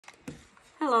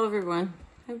Hello everyone,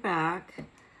 I'm back.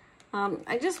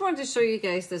 I just wanted to show you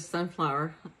guys this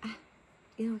sunflower.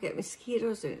 You know, get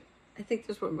mosquitoes. I think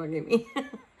this one bugging me.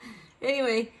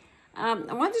 Anyway, I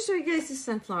wanted to show you guys this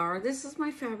sunflower. This is my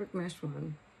fabric mesh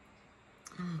one.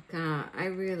 Oh God, I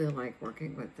really like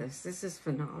working with this. This is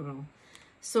phenomenal.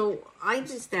 So I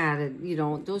just added, you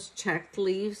know, those checked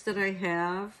leaves that I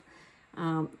have.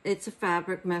 It's a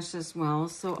fabric mesh as well,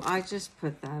 so I just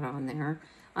put that on there.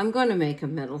 I'm going to make a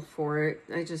middle for it.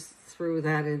 I just threw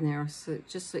that in there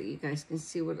just so you guys can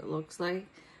see what it looks like.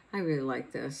 I really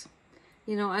like this.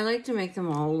 You know, I like to make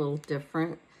them all a little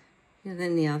different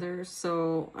than the others.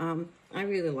 So I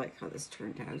really like how this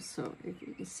turned out. So if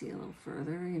you can see a little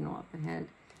further, you know, up ahead.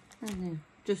 And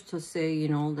just to say, you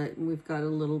know, that we've got a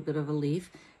little bit of a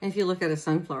leaf. And if you look at a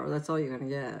sunflower, that's all you're going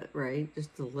to get, right?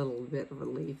 Just a little bit of a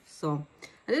leaf. So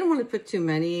I didn't want to put too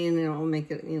many and it'll make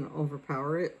it, you know,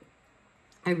 overpower it.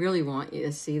 I really want you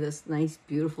to see this nice,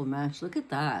 beautiful mesh. Look at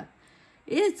that.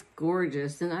 It's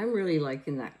gorgeous, and I'm really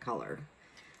liking that color.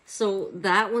 So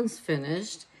that one's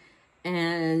finished.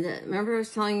 And remember I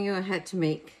was telling you I had to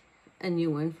make a new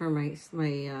one for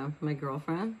my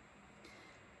girlfriend?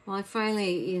 Well, I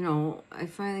finally, you know,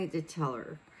 did tell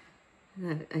her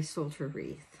that I sold her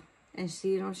wreath. And she,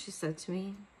 you know what she said to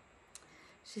me?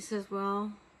 She says,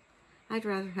 well, I'd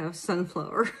rather have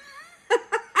sunflower.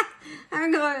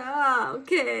 I'm going, oh,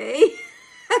 okay.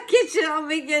 I'll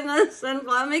make another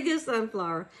sunflower. I'll make a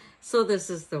sunflower. So this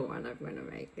is the one I'm going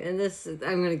to make. And this is,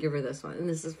 I'm going to give her this one. And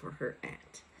this is for her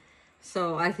aunt.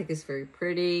 So I think it's very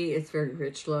pretty. It's very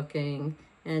rich looking.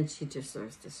 And she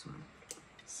deserves this one.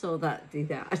 So do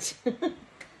that.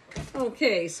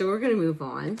 Okay, so we're going to move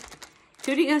on.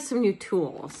 Tudee got some new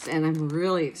tools. And I'm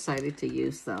really excited to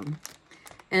use them.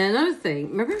 And another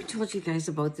thing, remember I told you guys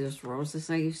about those roses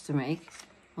I used to make?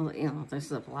 Well, you know, this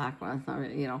is a black one,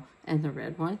 you know, and the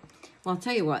red one. Well, I'll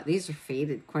tell you what, these are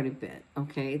faded quite a bit,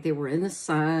 okay? They were in the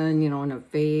sun, you know, in a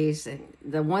vase. And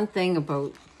the one thing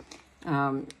about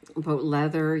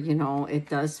leather, you know, it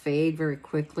does fade very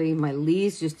quickly. My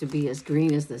leaves used to be as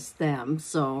green as the stem,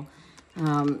 so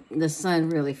the sun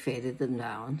really faded them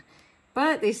down.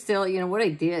 But they still, you know, what I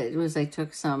did was I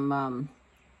took some,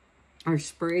 our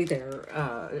spray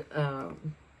there,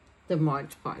 the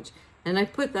Mod Podge. And I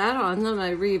put that on them, I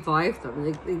revived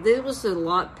them. They was a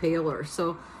lot paler,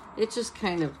 so it just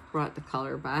kind of brought the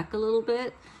color back a little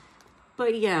bit.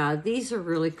 But yeah, these are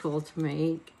really cool to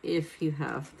make if you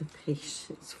have the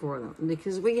patience for them.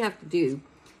 Because what you have to do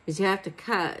is you have to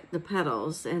cut the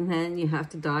petals, and then you have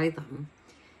to dye them.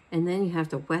 And then you have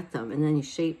to wet them, and then you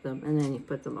shape them, and then you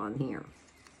put them on here.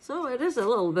 So it is a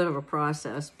little bit of a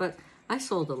process, but I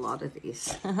sold a lot of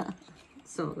these.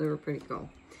 So they were pretty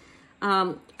cool.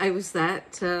 I was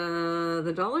at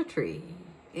the Dollar Tree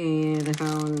and I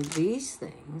found these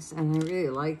things and I really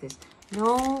like this.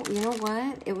 No, you know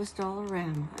what? It was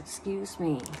Dollarama, excuse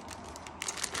me.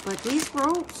 But these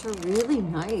ropes are really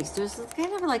nice. There's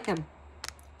kind of like a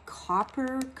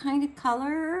copper kind of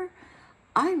color.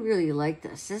 I really like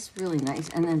this. This is really nice.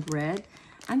 And then red.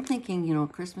 I'm thinking, you know,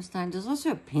 Christmas time. There's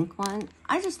also a pink one.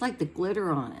 I just like the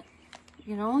glitter on it.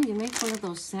 You know, you make one of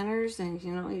those centers and,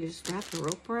 you know, you just wrap the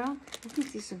rope around. I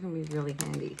think these are going to be really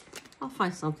handy. I'll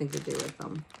find something to do with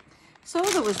them. So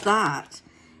there was that.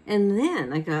 And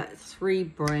then I got 3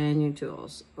 brand new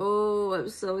tools. Oh, I'm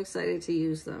so excited to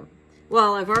use them.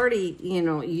 Well, I've already, you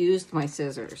know, used my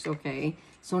scissors, okay?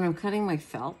 So when I'm cutting my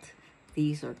felt,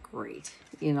 these are great,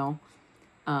 you know.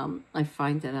 I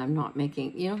find that I'm not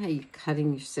making, you know how you're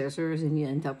cutting your scissors and you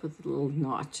end up with little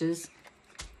notches?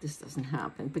 This doesn't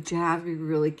happen, but you have to be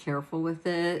really careful with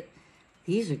it.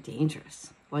 These are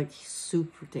dangerous, like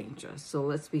super dangerous. So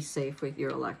let's be safe with your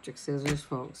electric scissors,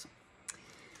 folks.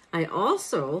 I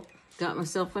also got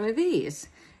myself one of these.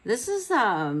 This is,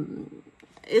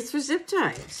 it's for zip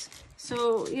ties.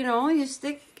 So, you know, you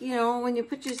stick, you know, when you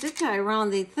put your zip tie around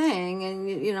the thing and,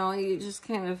 you know, you just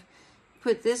kind of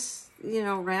put this, you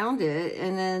know, around it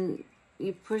and then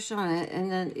you push on it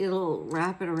and then it'll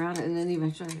wrap it around it and then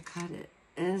eventually cut it.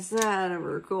 Is that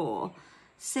ever cool?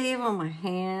 Save on my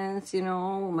hands, you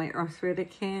know, my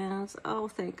arthritic hands. Oh,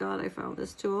 thank God I found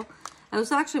this tool. It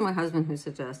was actually my husband who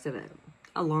suggested it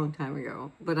a long time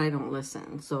ago, but I don't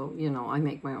listen. So, you know, I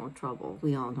make my own trouble.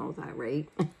 We all know that, right?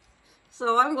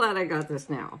 So I'm glad I got this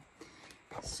now.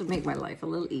 This will make my life a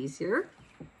little easier.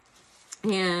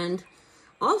 And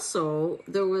also,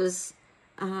 there was...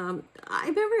 I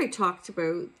remember I talked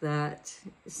about that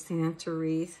Santa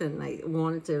wreath and I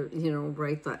wanted to, you know,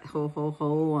 write that ho, ho,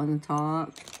 ho on the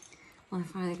top. Well, I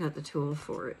finally got the tool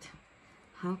for it.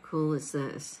 How cool is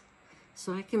this?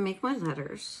 So I can make my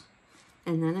letters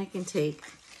and then I can take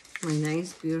my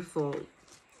nice, beautiful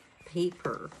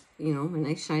paper, you know, a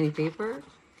nice shiny paper,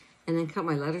 and then cut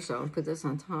my letters out and put this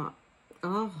on top.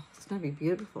 Oh, it's going to be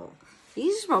beautiful.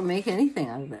 You just about make anything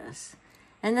out of this.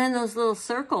 And then those little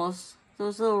circles,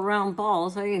 those little round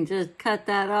balls, I can just cut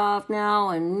that off now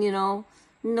and, you know,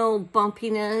 no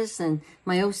bumpiness. And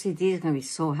my OCD is going to be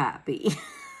so happy.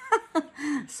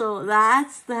 So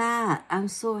that's that. I'm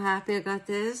so happy I got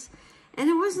this. And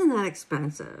it wasn't that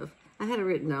expensive. I had it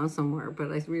written down somewhere,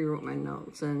 but I rewrote my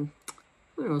notes. And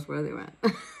who knows where they went.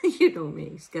 You know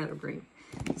me, scatterbrain.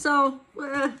 So,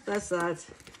 that's that.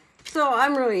 So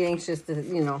I'm really anxious to,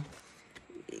 you know,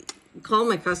 call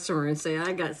my customer and say,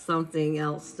 I got something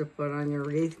else to put on your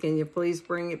wreath. Can you please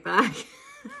bring it back?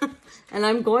 And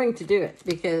I'm going to do it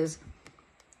because,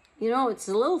 you know, it's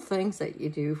the little things that you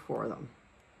do for them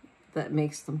that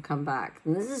makes them come back.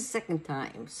 And this is the second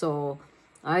time. So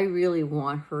I really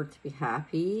want her to be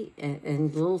happy.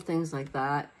 And little things like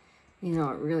that, you know,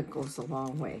 it really goes a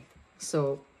long way.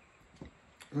 So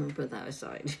I'm going to put that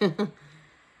aside.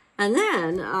 And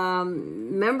then,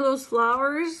 remember those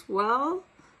flowers? Well,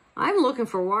 I'm looking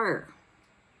for wire.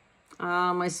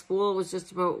 My spool was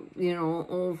just about, you know,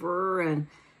 over, and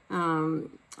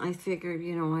I figured,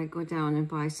 you know, I'd go down and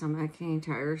buy some at Canadian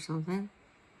Tire or something.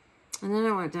 And then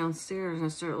I went downstairs and I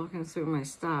started looking through my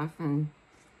stuff, and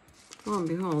lo and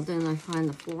behold, then I find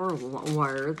the floral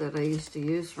wire that I used to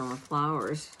use for my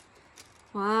flowers.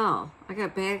 Wow, I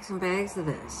got bags and bags of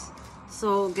this.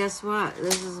 So guess what?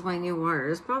 This is my new wire.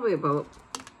 It's probably about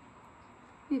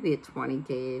maybe a 20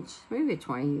 gauge, maybe a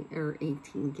 20 or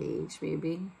 18 gauge,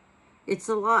 maybe. It's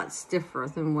a lot stiffer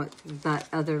than what that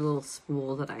other little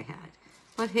spool that I had.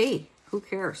 But hey, who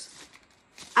cares?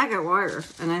 I got wire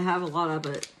and I have a lot of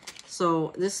it.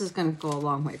 So this is going to go a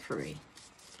long way for me.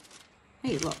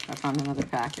 Hey, look, I found another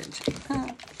package.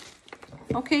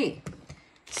 Okay.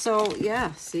 So,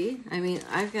 yeah, see? I mean,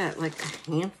 I've got like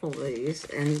a handful of these,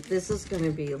 and this is going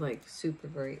to be like super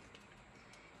great.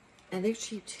 And they're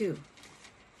cheap too.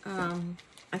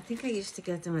 I think I used to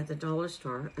get them at the dollar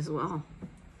store as well.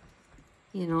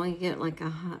 You know, you get like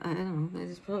a, I don't know,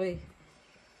 it's probably,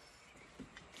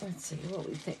 let's see what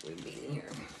we think would be here.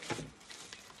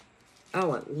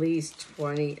 Oh, at least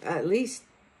 20,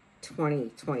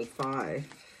 25,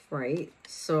 right?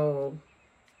 So,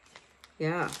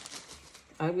 yeah.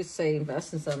 I would say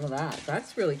invest in some of that.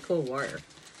 That's really cool wire.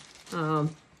 I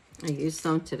used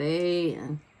some today,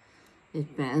 and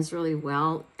it bends really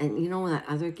well. And you know that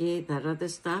other gate, that other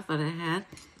stuff that I had,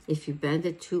 if you bend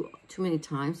it too many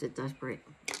times, it does break.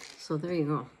 So there you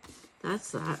go.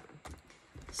 That's that.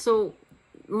 So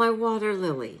my water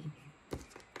lily.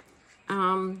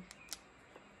 Man,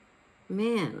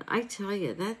 I tell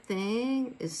you, that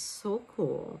thing is so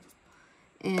cool.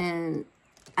 And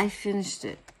I finished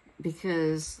it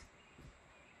because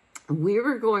we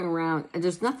were going around, and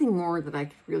there's nothing more that I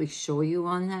could really show you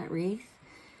on that wreath.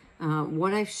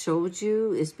 What I've showed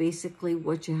you is basically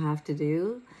what you have to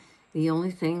do. The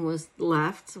only thing was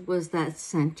left was that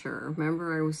center.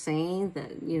 Remember I was saying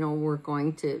that, you know,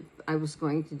 I was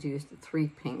going to do the 3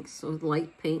 pinks. So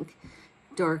light pink,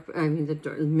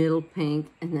 the middle pink,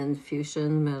 and then the fuchsia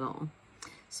in the middle.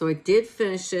 So I did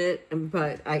finish it,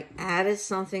 but I added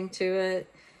something to it.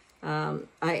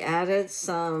 I added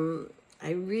some,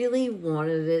 I really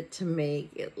wanted it to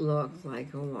make it look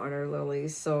like a water lily.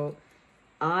 So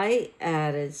I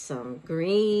added some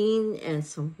green and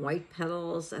some white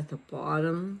petals at the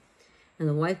bottom. And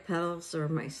the white petals are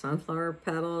my sunflower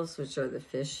petals, which are the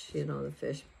fish, you know, the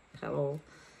fish petal.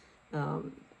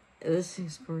 This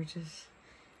thing's gorgeous.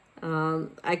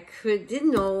 I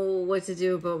didn't know what to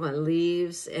do about my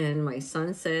leaves, and my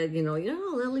son said, you know,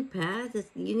 lily pad,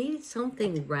 you need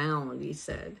something round, he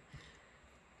said.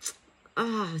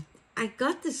 I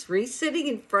got this wreath sitting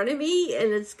in front of me,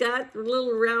 and it's got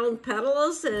little round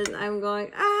petals, and I'm going,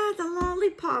 the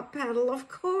lollipop petal, of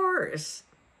course.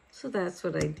 So that's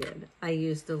what I did. I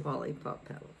used the lollipop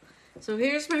petal. So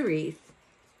here's my wreath.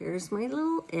 Here's my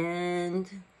little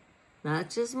end.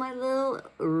 Not just my little,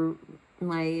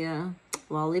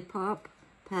 lollipop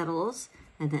petals.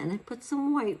 And then I put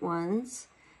some white ones.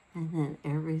 And then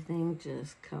everything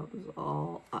just comes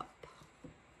all up.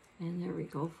 And there we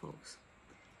go, folks.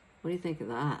 What do you think of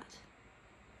that?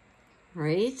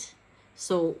 Right?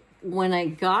 So when I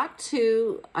got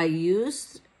to, I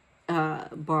used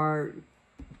bar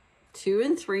 2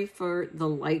 and 3 for the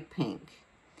light pink.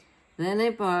 Then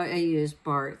I used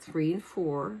bar 3 and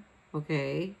 4,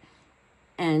 okay,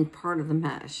 and part of the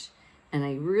mesh. And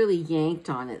I really yanked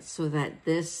on it so that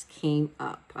this came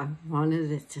up. I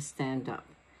wanted it to stand up.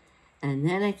 And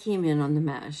then I came in on the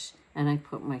mesh and I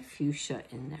put my fuchsia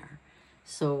in there.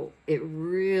 So it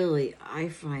really, I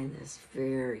find this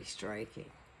very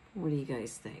striking. What do you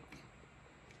guys think?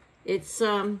 It's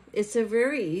a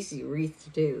very easy wreath to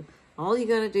do. All you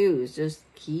gotta do is just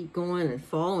keep going and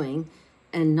following,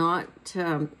 and not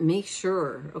make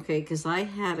sure, okay, because I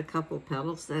had a couple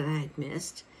petals that I had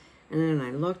missed, and then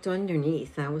I looked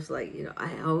underneath. I was like, you know,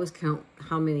 I always count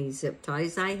how many zip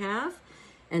ties I have,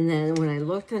 and then when I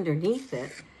looked underneath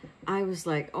it, I was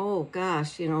like, oh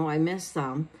gosh, you know, I missed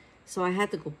some. So I had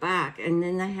to go back, and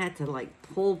then I had to like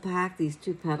pull back these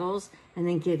 2 petals and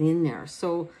then get in there.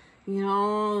 So, you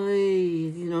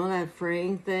know that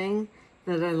fraying thing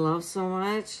that I love so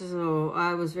much. So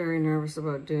I was very nervous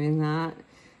about doing that.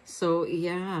 So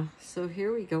yeah, so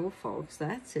here we go, folks.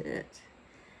 That's it.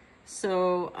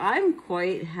 So I'm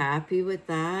quite happy with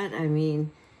that. I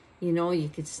mean, you know, you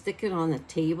could stick it on the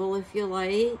table if you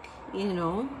like, you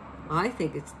know. I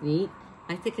think it's neat.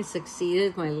 I think it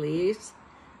succeeded, my leaves.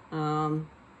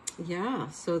 Yeah,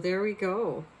 so there we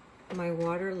go. My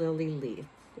water lily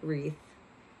wreath.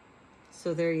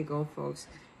 So there you go, folks.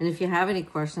 And if you have any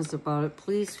questions about it,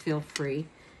 please feel free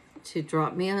to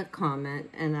drop me a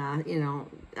comment and, you know,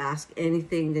 ask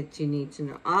anything that you need to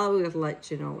know. I will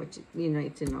let you know what you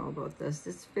need to know about this.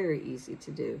 It's very easy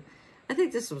to do. I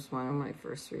think this was one of my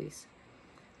first wreaths.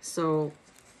 So,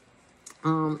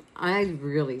 I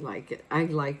really like it. I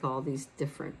like all these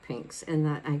different pinks, and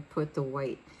that I put the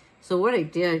white. So what I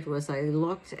did was I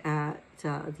looked at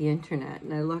the internet,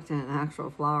 and I looked at an actual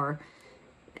flower.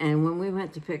 And when we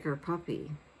went to pick our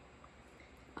puppy,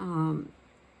 in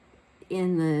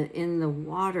the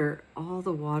water, all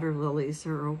the water lilies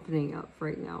are opening up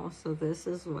right now. So this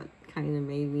is what kind of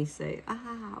made me say,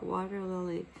 water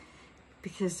lily,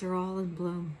 because they're all in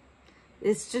bloom.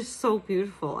 It's just so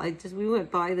beautiful. We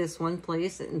went by this one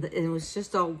place, and it was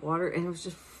just all water, and it was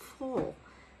just full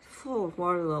of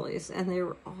water lilies, and they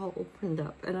were all opened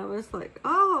up. And I was like,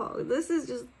 oh, this is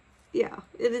just, yeah,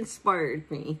 it inspired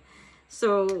me.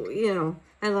 So, you know,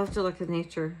 I love to look at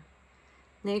nature.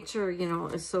 Nature, you know,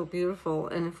 is so beautiful.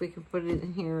 And if we can put it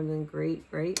in here, then great,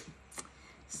 right?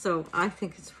 So I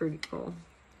think it's pretty cool.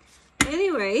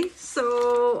 Anyway,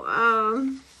 so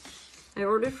I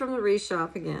ordered from the Wreath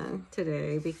shop again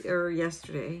today, or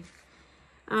yesterday.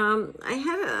 I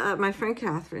had my friend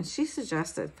Catherine, she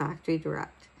suggested Factory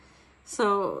Direct.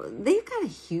 So they've got a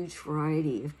huge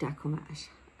variety of decoupage.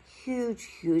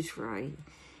 Huge variety.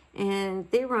 And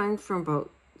they run from about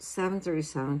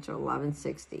 $7.37 to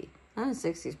 $11.60.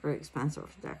 $11.60 is pretty expensive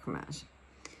for decoupage.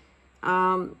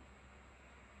 And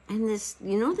this,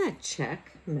 you know, that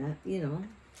check, you know,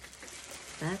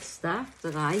 that stuff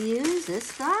that I use, this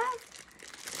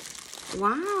stuff.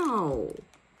 Wow.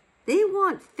 They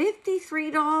want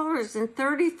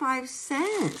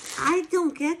 $53.35. I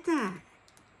don't get that.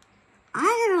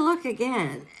 I gotta look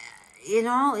again. You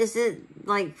know, is it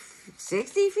like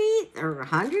 60 feet or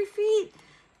 100 feet?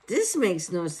 This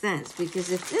makes no sense, because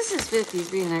if this is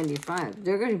 $53.95,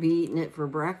 they're going to be eating it for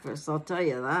breakfast. I'll tell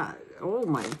you that. Oh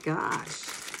my gosh.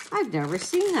 I've never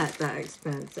seen that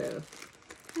expensive.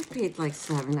 I paid like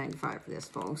 $7.95 for this,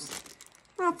 folks.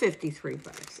 Well, 53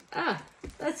 bucks.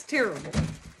 That's terrible.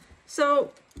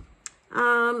 So,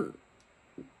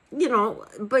 you know,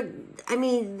 but I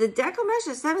mean, the decoupage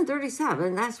is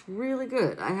 $7.37. That's really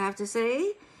good, I have to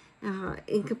say.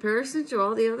 In comparison to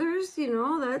all the others, you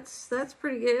know, that's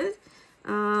pretty good.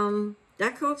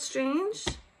 Deco Exchange.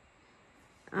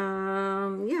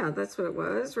 Yeah, that's what it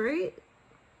was, right?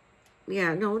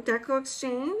 Yeah, no, Deco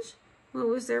Exchange. What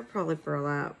was their polypearl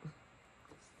at?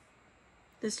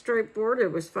 The striped border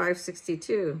was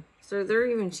 $5.62. So they're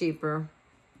even cheaper,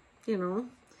 you know.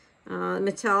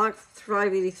 Metallic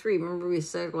 $5.83. Remember we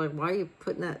said, like, why are you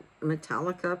putting that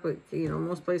metallic up? But, you know,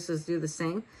 most places do the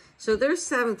same. So they're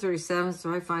 $7.37,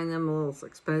 so I find them a little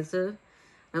expensive.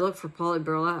 I looked for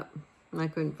polyburlap, and I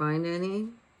couldn't find any.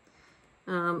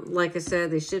 Like I said,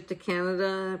 they ship to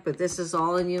Canada, but this is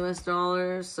all in US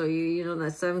dollars. So you know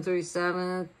that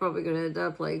 $7.37 probably gonna end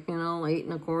up like, you know,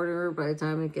 $8.25 by the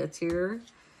time it gets here.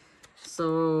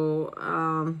 So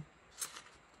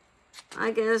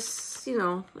I guess, you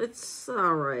know, it's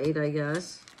all right, I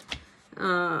guess.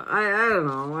 I don't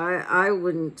know.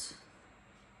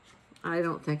 I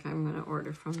don't think I'm going to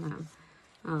order from them.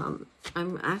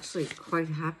 I'm actually quite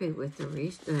happy with the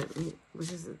Wreath, the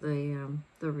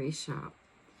Wreath shop.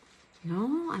 You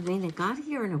know, I mean, it got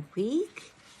here in a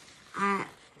week.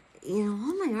 You know,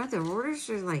 oh my God, their orders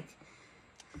are like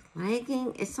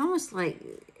lagging. It's almost like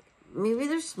maybe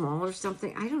they're small or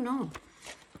something. I don't know.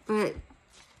 But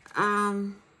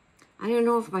I don't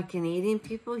know if my Canadian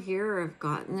people here have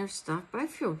gotten their stuff, but I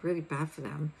feel really bad for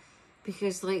them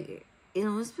because, like, you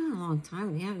know, it's been a long time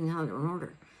and you haven't had an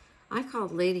order. I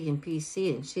called lady in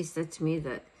BC and she said to me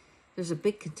that there's a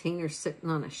big container sitting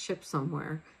on a ship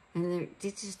somewhere and they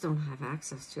just don't have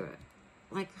access to it.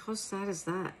 Like, how sad is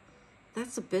that?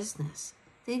 That's a business.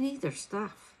 They need their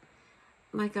stuff.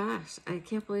 My gosh, I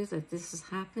can't believe that this is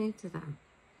happening to them.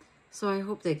 So I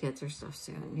hope they get their stuff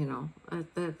soon, you know.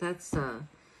 That's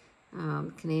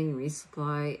Canadian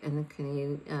Resupply and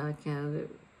the Canada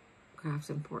Craft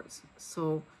Imports.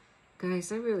 So,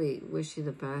 guys, I really wish you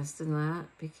the best in that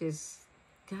because,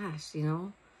 gosh, you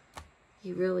know,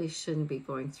 you really shouldn't be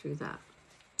going through that.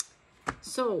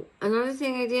 So, another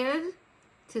thing I did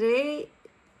today,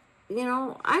 you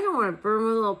know, I don't want to burn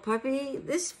my little puppy.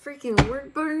 This freaking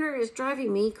wood burner is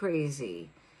driving me crazy.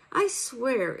 I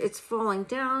swear it's falling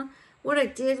down. What I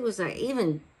did was I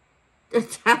even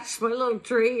attached my little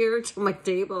tray here to my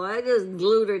table. I just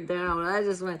glued it down. I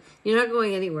just went, you're not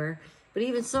going anywhere. But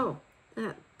even so,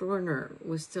 that burner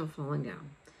was still falling down.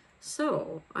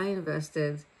 So I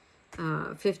invested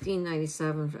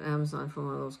 $15.97 from Amazon for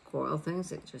one of those coil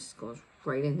things. It just goes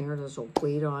right in there. There's a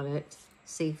weight on it.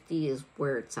 Safety is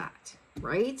where it's at,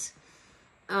 right?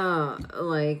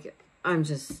 Like, I'm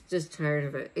just tired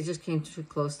of it. It just came too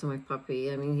close to my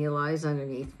puppy. I mean, he lies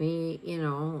underneath me, you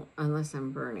know, unless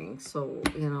I'm burning. So,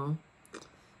 you know,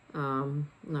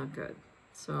 not good.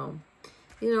 So,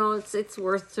 you know, it's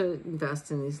worth to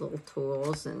invest in these little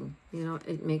tools, and, you know,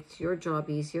 it makes your job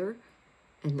easier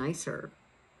and nicer.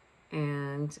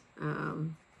 And,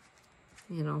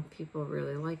 you know, people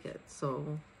really like it.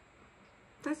 So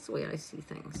that's the way I see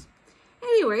things.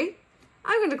 Anyway,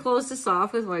 I'm going to close this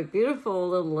off with my beautiful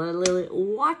little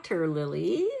water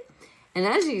lily. And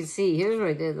as you can see, here's what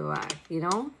I did in the back, you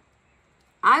know.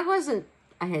 I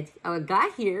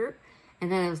got here,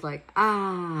 and then I was like,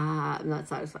 I'm not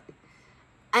satisfied.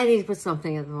 I need to put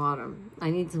something at the bottom. I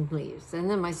need some leaves. And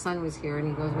then my son was here, and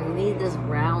he goes, well, you need this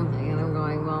round thing. And I'm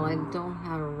going, well, I don't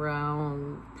have a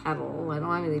round petal. I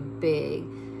don't have anything big.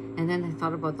 And then I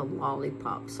thought about the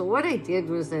lollipop. So what I did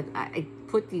was that I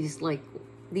put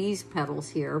these petals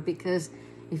here, because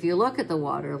if you look at the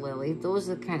water lily, those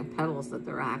are the kind of petals that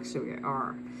there actually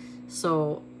are.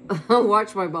 So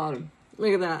watch my bottom.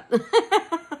 Look at that.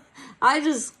 I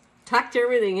just tucked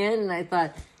everything in, and I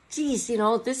thought, geez, you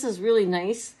know, this is really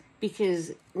nice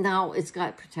because now it's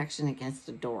got protection against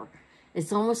the door.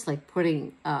 It's almost like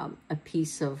putting a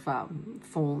piece of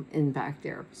foam in back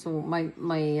there. So my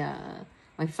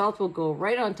felt will go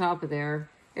right on top of there.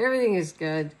 Everything is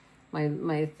good.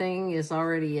 My thing is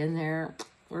already in there.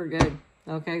 We're good.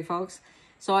 Okay, folks?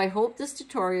 So I hope this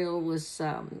tutorial was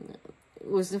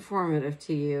informative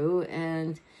to you.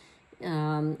 And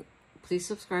please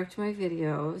subscribe to my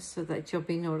videos so that you'll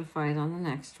be notified on the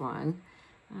next one.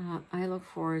 I look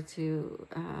forward to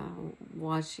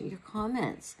watching your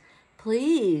comments.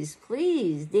 Please,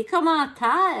 des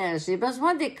commentaires. J'ai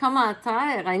besoin des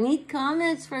commentaires. I need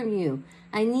comments from you.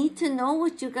 I need to know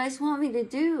what you guys want me to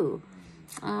do.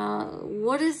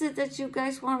 What is it that you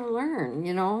guys want to learn,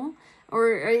 you know? Or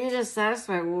are you just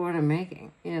satisfied with what I'm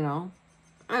making, you know?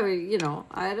 I mean, you know,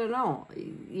 I don't know.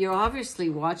 You're obviously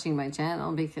watching my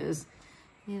channel because,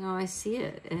 you know, I see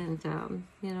it. And,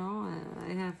 you know,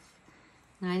 I have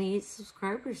 98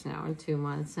 subscribers now in 2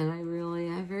 months. And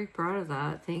I'm very proud of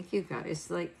that. Thank you guys,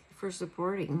 like, for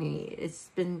supporting me. It's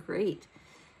been great.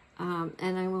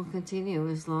 And I will continue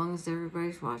as long as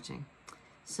everybody's watching.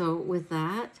 So with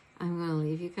that, I'm going to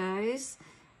leave you guys.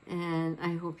 And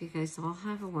I hope you guys all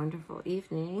have a wonderful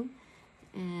evening.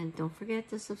 And don't forget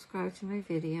to subscribe to my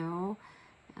video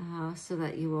so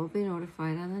that you will be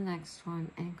notified on the next one.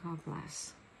 And God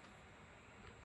bless.